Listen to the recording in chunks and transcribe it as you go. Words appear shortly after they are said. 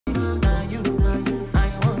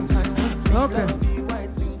Okay.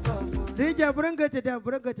 DJ, bring it to them,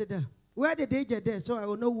 bring it to them. Where the DJ there, so I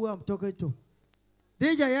will know who I'm talking to.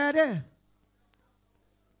 DJ, yeah, there.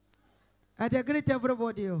 I greet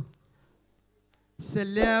everybody.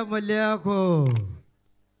 Salam alaikum.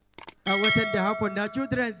 I wanted to happen. Now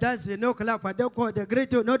children dancing, no clap. I don't call the great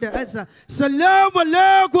to know the answer. Salam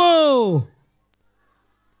alaikum.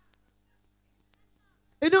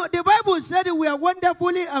 You know, the Bible said we are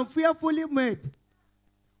wonderfully and fearfully made.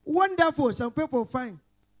 Wonderful, some people find.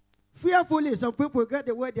 Fearfully, some people get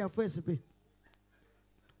the way their face be.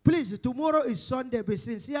 Please, tomorrow is Sunday. Be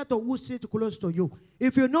sincere to who sit close to you.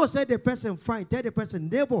 If you know, say the person fine, tell the person,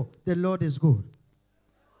 neighbor, the Lord is good.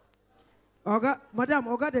 Oga, madam,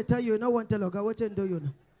 Oga, they tell you, no one tell Oga, what do you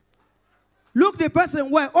know? Look the person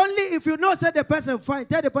well. Only if you know, say the person fine,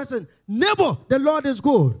 tell the person, neighbor, the Lord is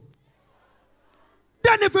good.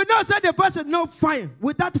 Then if you know, say the person no fine,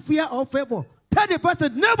 without fear or favor, tell the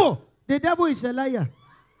person, neighbor, the devil is a liar.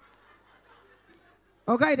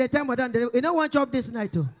 Okay, the time madam, you know one job this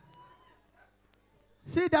night too.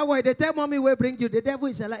 See that way, the time mommy will bring you, the devil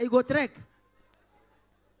is a liar. You go trek.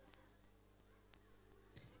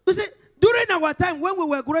 You see, during our time when we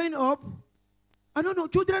were growing up, I don't know,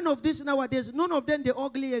 children of this nowadays, none of them they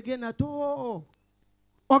ugly again at all.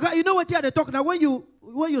 Okay, you know what here they talk now? When you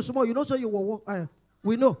small, you know, so you were.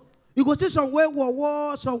 We know. You go see somewhere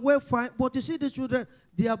war, somewhere fine, but you see the children,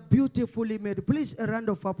 they are beautifully made. Please, a round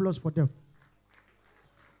of applause for them.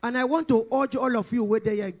 And I want to urge all of you, whether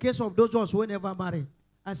in case of those ones who never marry,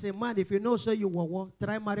 as a man, if you know so you war,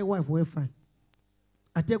 try marry wife, we're fine.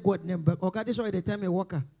 I take God name back. Okay, this is why they tell me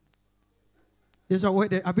worker. This is why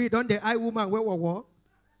they, I be done the eye woman where war.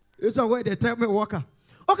 This is why they tell me worker.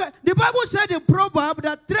 Okay, the Bible said in Proverbs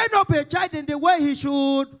that train up a child in the way he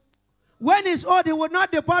should. When he's old, he will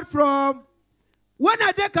not depart from. When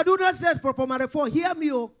I did Kaduna says for primary 4, hear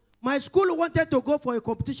me, oh, my school wanted to go for a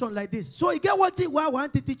competition like this. So you get one thing why I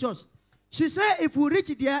want to teach us. She said if we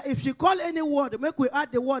reach there, if she call any word, make we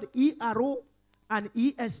add the word ERO and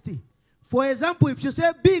EST. For example, if she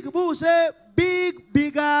say big, we will say big,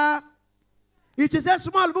 bigger. If she say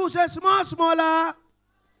small, we will say small, smaller.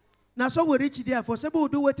 Now so we reach there. For example, we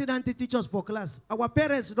do waiting and teach us for class. Our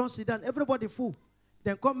parents don't sit down. Everybody full.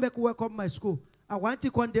 Then come back, welcome my school. I want to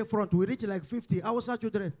come there front. We reach like 50. Our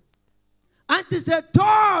children. Auntie said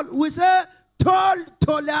tall. We say tall,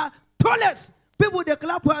 taller, tallest. People they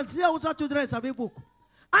clap and see our children have a book.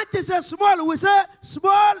 Auntie said small. We say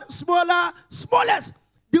small, smaller, smallest.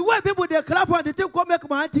 The way people they clap and they think come make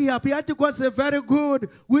my auntie happy. Auntie can say very good.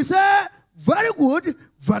 We say very good,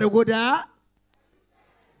 very good.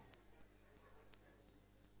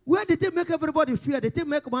 Where did they make everybody fear? Did they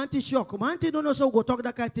make my auntie shock? My auntie don't know so go talk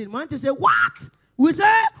that kind of thing. My auntie say, what? We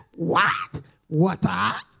say, what?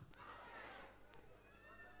 Water?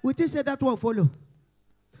 We just say that one follow.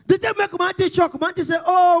 Did they make my auntie shock? My auntie say,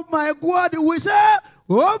 oh my God. We say,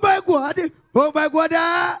 oh my God. Oh my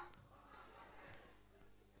God.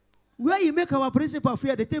 Where you make our principal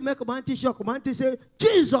fear, did they make my auntie shock? My auntie say,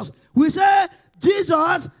 Jesus. We say,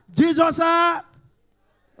 Jesus. Jesus.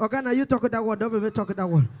 Okay, now you talk that one. Don't even talk that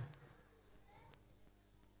one.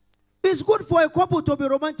 It's good for a couple to be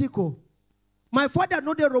romantic. My father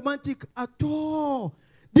not the romantic at all.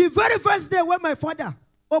 The very first day when my father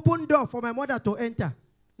opened door for my mother to enter,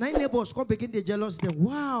 9 neighbors come begin the jealous them.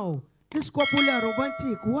 Wow, this couple are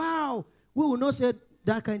romantic. Wow, we will not say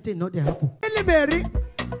that kind of thing. Not they happen. Mary,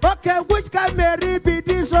 okay, which can Mary be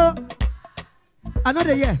this?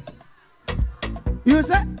 Another year. You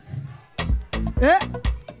say, eh?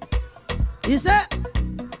 You say,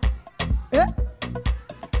 eh?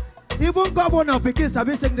 Even Governor Pikin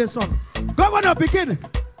sabi sing this song. Governor Pikin,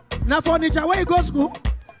 now for nature where you go school,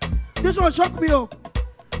 this one shock me. Oh,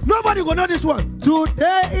 nobody gonna know this one.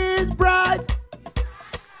 Today is bright.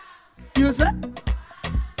 You say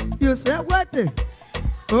what?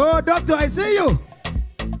 Oh, doctor, I see you.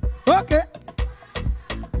 Okay,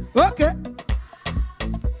 okay.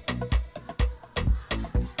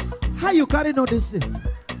 How you carry on this thing?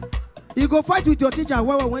 You go fight with your teacher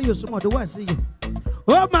when you're small. The way I see you.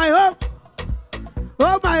 Oh my hope.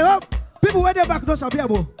 Oh my hope. People where they back don't sabi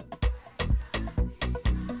abo.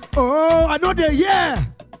 Oh, I know the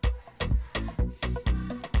year.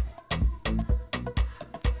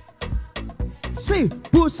 See,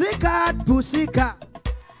 pussycat, pussycat.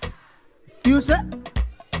 You say?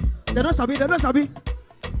 They don't sabi, they don't sabi.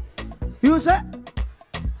 You say?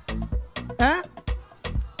 Eh?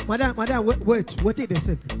 Madam, wait, what did they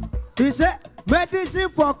say? He said, medicine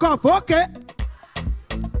for cough. Okay.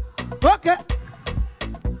 Okay.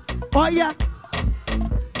 Oh, yeah.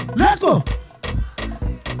 Let's go.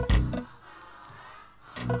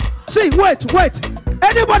 See, wait.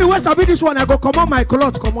 Anybody who sabi this one, I go come on my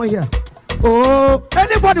cloth, come on here. Oh,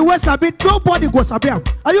 anybody who sabi, nobody go sabi am.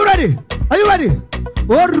 Are you ready? Are you ready?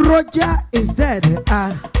 Oh, Roger is dead.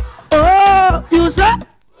 Oh, you said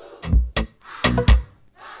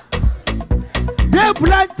they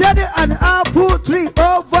planted an apple tree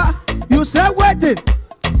over. You said waiting.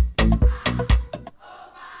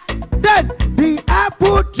 Then the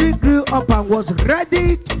apple tree grew up and was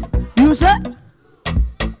ready. You said,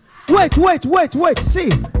 wait. See,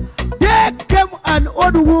 there came an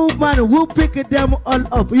old woman who picked them all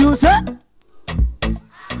up. You said,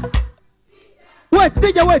 wait.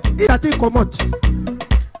 That thing come out.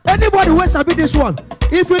 Anybody who sabi this one?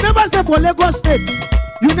 If you never say for Lagos State,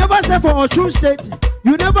 you never say for Osun State,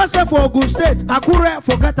 you never say for Ogun State, Akure,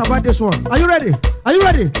 forget about this one. Are you ready? Are you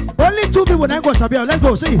ready? Only two people now go sabi. Let's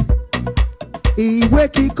go. See. Iwe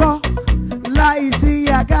kiko laisi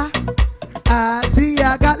yaga ati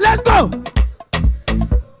yaga. Let's go.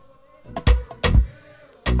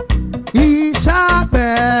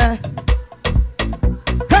 Ishabe.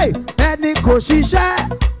 Hey, eni ko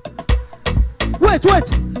ṣiṣẹ́. Wait.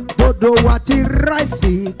 Dodo wati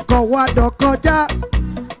raisi ko wa dokoja.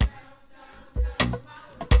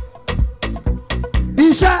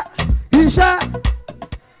 Isha.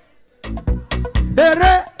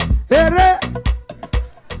 Ere.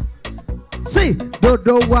 See,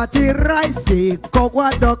 dodo wati raisi ko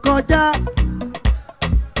wa dokoja.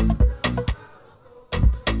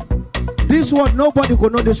 This one, nobody go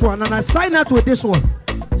know this one, and I sign out with this one.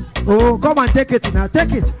 Oh, come and take it now.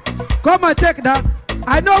 Take it. Come and take that.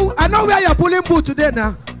 I know where you're pulling boot today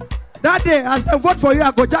now. That day, as I vote for you,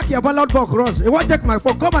 I go jack your ballot box, Ross. You won't take my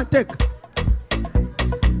phone. Come and take.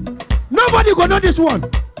 Nobody go know this one.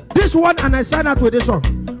 This one, and I sign out with this one.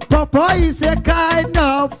 Papa is a kind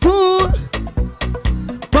of fool.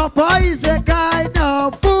 Papa is a kind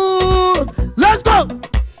of fool. Let's go.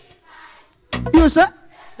 You say?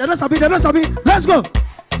 They're not sabi. Let's go.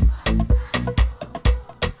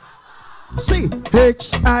 See,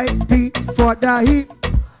 HIP for the hip.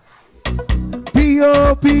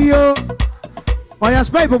 P.O. Oh, yeah,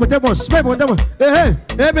 spray for them. Hey.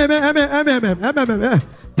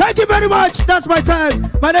 Thank you very much. That's my time.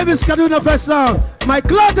 My name is Kaduna Festa. My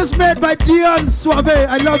cloth is made by Dion Suave.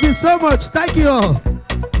 I love you so much. Thank you all.